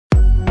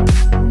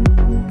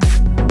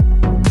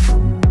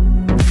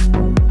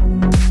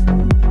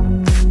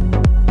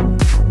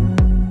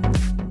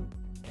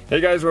Hey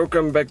guys,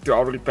 welcome back to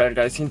Auto Repair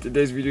guys. In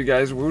today's video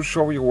guys, we'll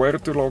show you where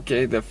to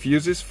locate the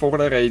fuses for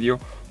the radio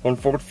on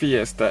Ford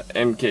Fiesta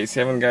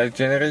MK7 guys,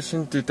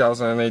 generation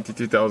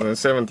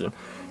 2018-2017.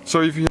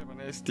 So if you have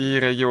an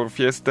ST, regular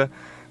Fiesta,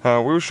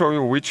 we'll show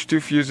you which two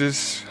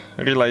fuses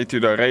relate to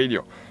the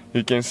radio.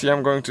 You can see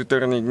I'm going to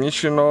turn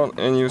ignition on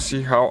and you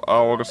see how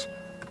ours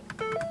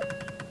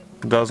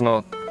does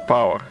not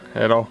power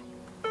at all.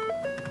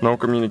 No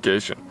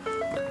communication.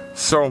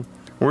 So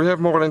we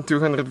have more than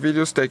 200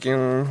 videos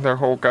taking the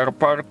whole car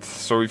apart,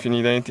 so if you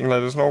need anything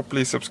let us know,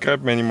 please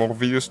subscribe, many more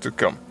videos to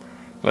come.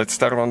 Let's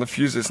start on the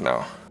fuses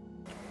now.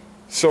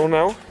 So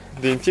now,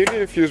 the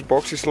interior fuse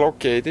box is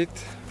located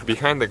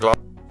behind the glove.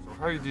 So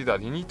how you do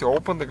that? You need to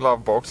open the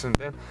glove box and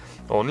then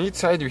on each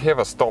side you have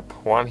a stop.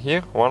 One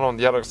here, one on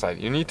the other side.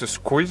 You need to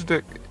squeeze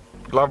the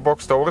glove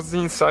box towards the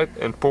inside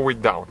and pull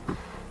it down.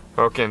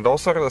 Okay, and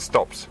those are the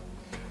stops.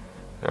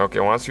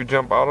 Okay, once you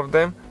jump out of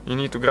them, you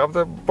need to grab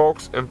the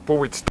box and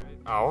pull it straight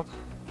out.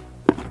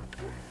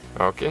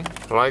 Okay,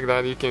 like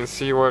that. You can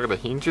see where the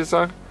hinges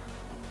are.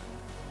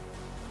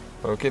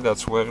 Okay,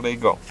 that's where they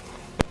go.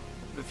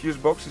 The fuse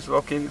box is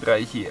located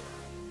right here.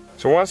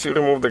 So once you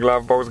remove the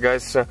glove box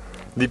guys,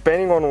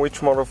 depending on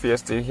which model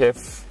Fiesta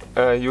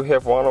you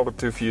have one or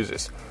two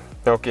fuses.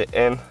 Okay,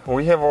 and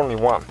we have only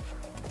one.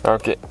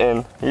 Okay,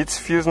 and it's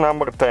fuse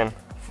number 10.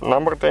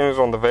 Number 10 is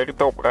on the very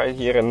top right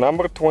here, and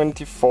number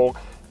 24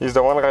 is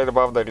the one right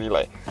above the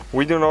relay.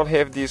 We do not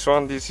have this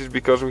one. This is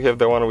because we have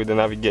the one with the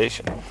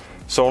navigation.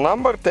 So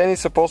number 10 is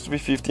supposed to be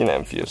 15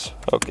 amp fuse.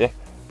 Okay,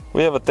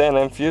 we have a 10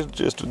 amp fuse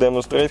just to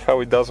demonstrate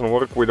how it doesn't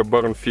work with a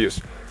burn fuse.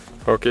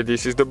 Okay,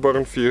 this is the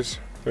burn fuse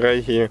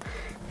right here,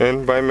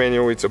 and by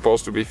manual it's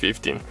supposed to be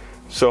 15.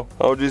 So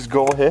I'll just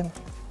go ahead,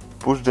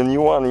 push the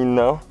new one in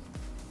now.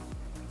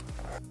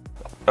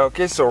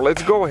 Okay, so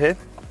let's go ahead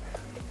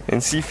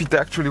and see if it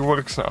actually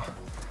works now.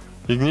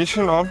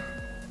 Ignition on.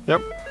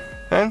 Yep.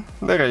 And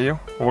the radio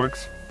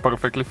works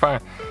perfectly fine.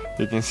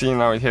 You can see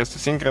now it has to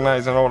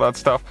synchronize and all that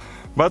stuff,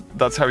 but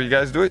that's how you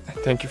guys do it.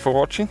 Thank you for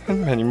watching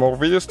and many more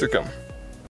videos to come.